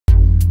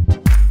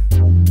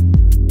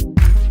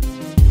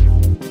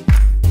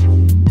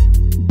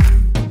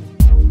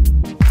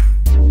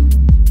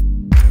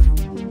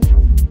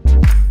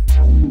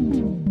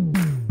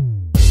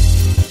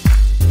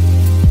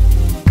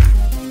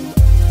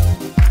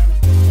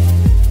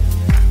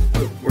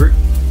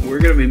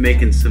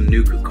making some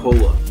Nuka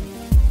Cola.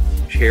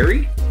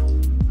 Cherry?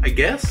 I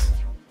guess?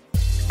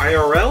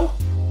 IRL?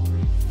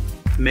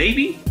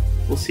 Maybe?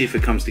 We'll see if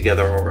it comes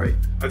together alright.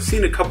 I've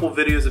seen a couple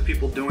videos of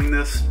people doing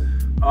this,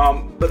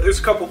 but there's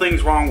a couple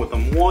things wrong with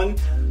them. One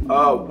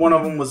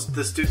of them was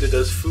this dude that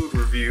does food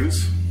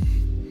reviews.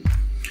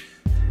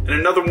 And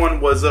another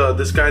one was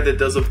this guy that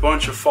does a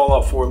bunch of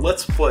Fallout 4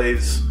 Let's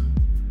Plays.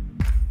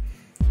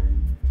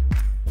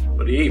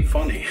 But he ain't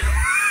funny.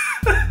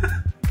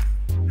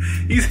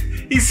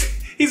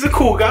 He's a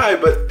cool guy,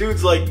 but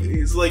dude's like,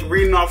 he's like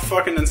reading off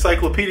fucking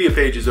encyclopedia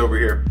pages over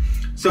here.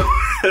 So,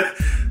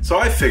 so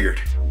I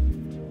figured,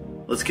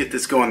 let's get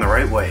this going the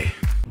right way.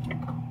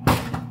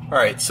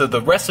 Alright, so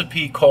the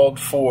recipe called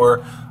for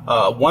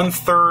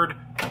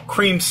 1/3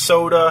 cream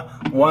soda,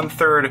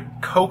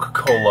 1/3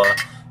 Coca-Cola,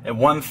 and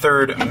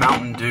 1/3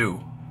 Mountain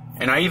Dew.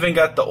 And I even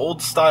got the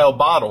old style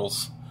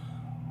bottles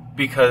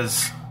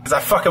because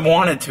I fucking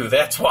wanted to,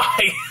 that's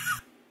why.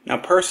 Now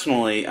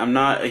personally, I'm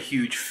not a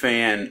huge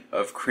fan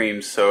of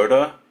cream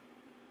soda.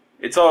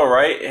 It's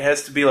alright, it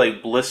has to be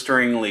like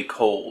blisteringly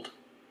cold.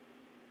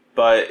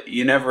 But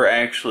you never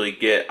actually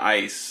get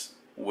ice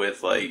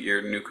with like your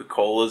Nuka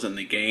Colas in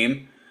the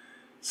game.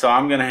 So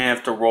I'm gonna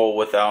have to roll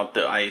without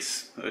the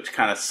ice, which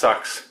kind of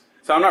sucks.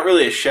 So I'm not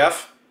really a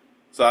chef,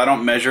 so I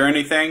don't measure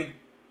anything.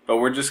 But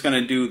we're just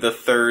gonna do the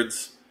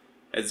thirds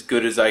as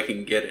good as I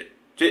can get it.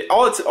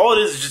 All it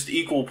is just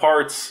equal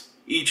parts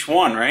each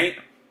one, right?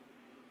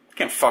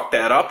 Can't fuck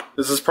that up.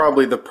 This is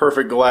probably the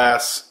perfect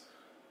glass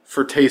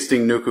for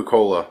tasting Nuka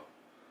Cola.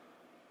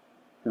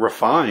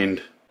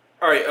 Refined.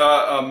 Alright,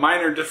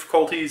 minor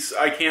difficulties.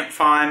 I can't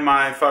find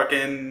my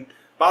fucking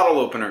bottle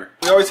opener.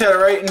 We always had it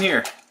right in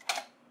here.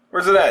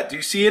 Where's it at? Do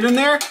you see it in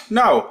there?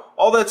 No.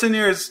 All that's in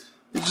here is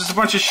just a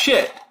bunch of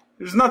shit.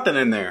 There's nothing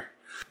in there.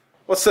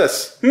 What's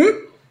this?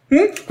 Whose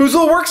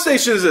little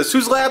workstation is this?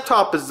 Whose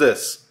laptop is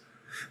this?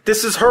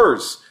 This is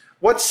hers.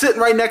 What's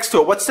sitting right next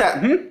to it? What's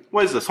that?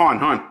 What is this?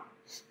 Hold on.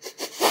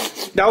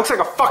 That looks like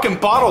a fucking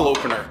bottle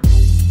opener.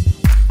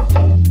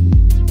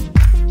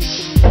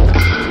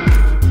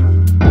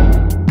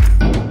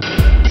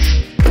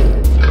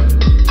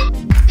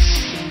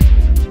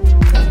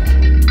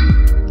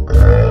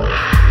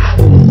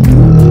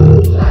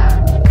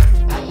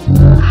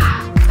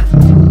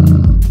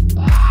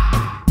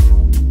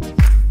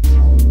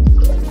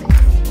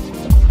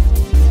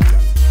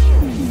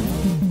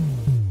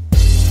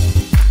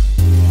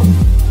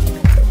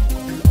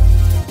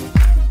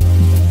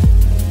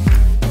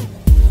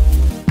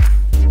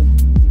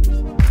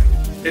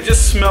 It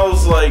just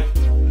smells like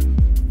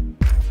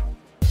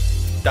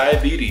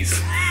diabetes.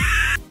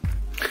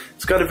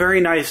 It's got a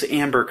very nice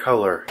amber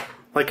color,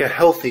 like a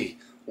healthy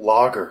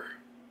lager.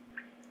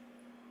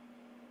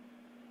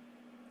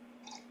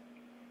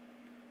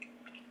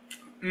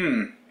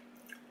 You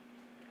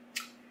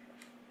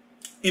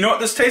know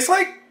what this tastes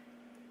like?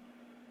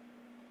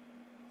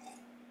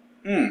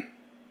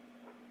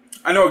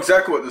 I know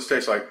exactly what this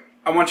tastes like.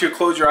 I want you to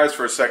close your eyes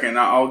for a second.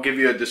 I'll give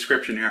you a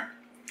description here.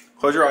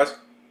 Close your eyes.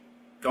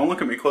 Don't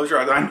look at me, close your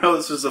eyes. I know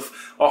this is a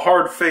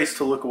hard face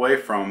to look away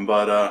from,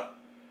 but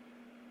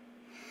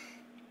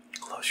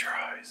close your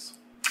eyes.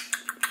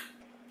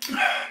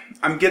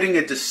 I'm getting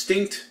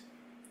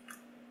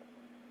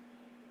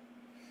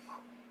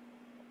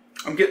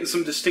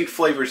some distinct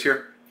flavors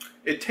here.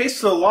 It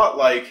tastes a lot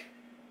like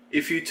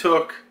if you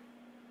took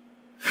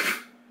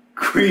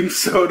cream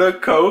soda,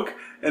 Coke,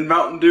 and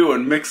Mountain Dew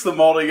and mixed them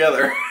all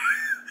together.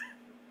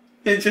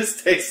 It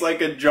just tastes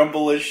like a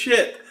jumble of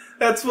shit.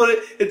 That's what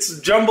it's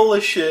jumble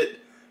of shit,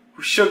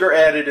 sugar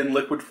added in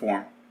liquid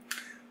form.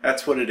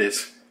 That's what it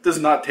is. It does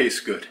not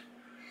taste good.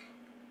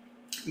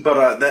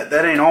 But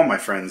that ain't all, my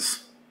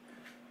friends.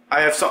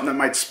 I have something that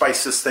might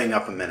spice this thing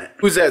up a minute.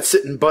 Who's that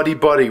sitting buddy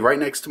right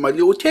next to my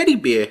little teddy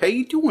bear? How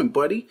you doing,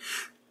 buddy?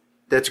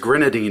 That's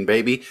grenadine,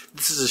 baby.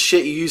 This is the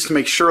shit you use to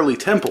make Shirley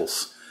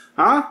Temples.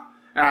 Huh?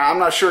 I'm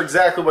not sure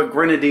exactly what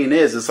grenadine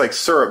is. It's like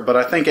syrup, but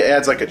I think it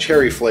adds like a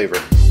cherry flavor.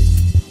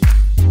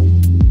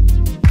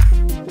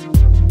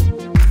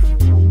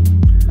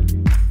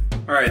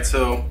 Alright,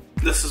 so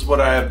this is what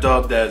I have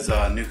dubbed as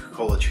Nuka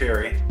Cola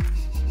Cherry.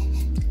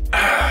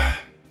 It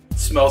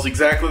smells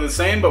exactly the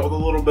same, but with a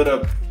little bit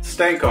of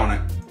stank on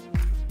it.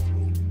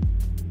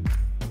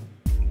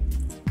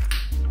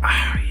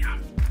 Yeah.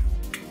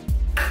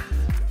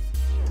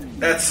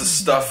 That's the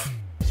stuff.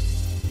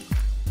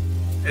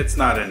 It's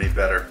not any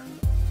better.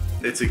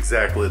 It's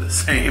exactly the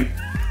same.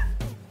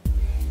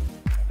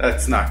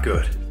 That's not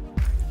good.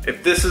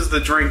 If this is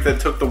the drink that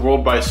took the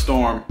world by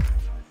storm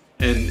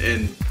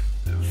in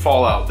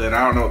Fallout, then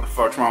I don't know what the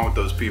fuck's wrong with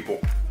those people,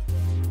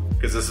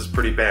 because this is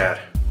pretty bad.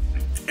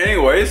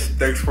 Anyways,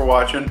 thanks for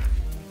watching.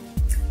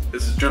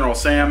 This is General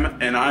Sam,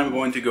 and I'm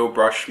going to go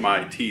brush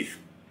my teeth.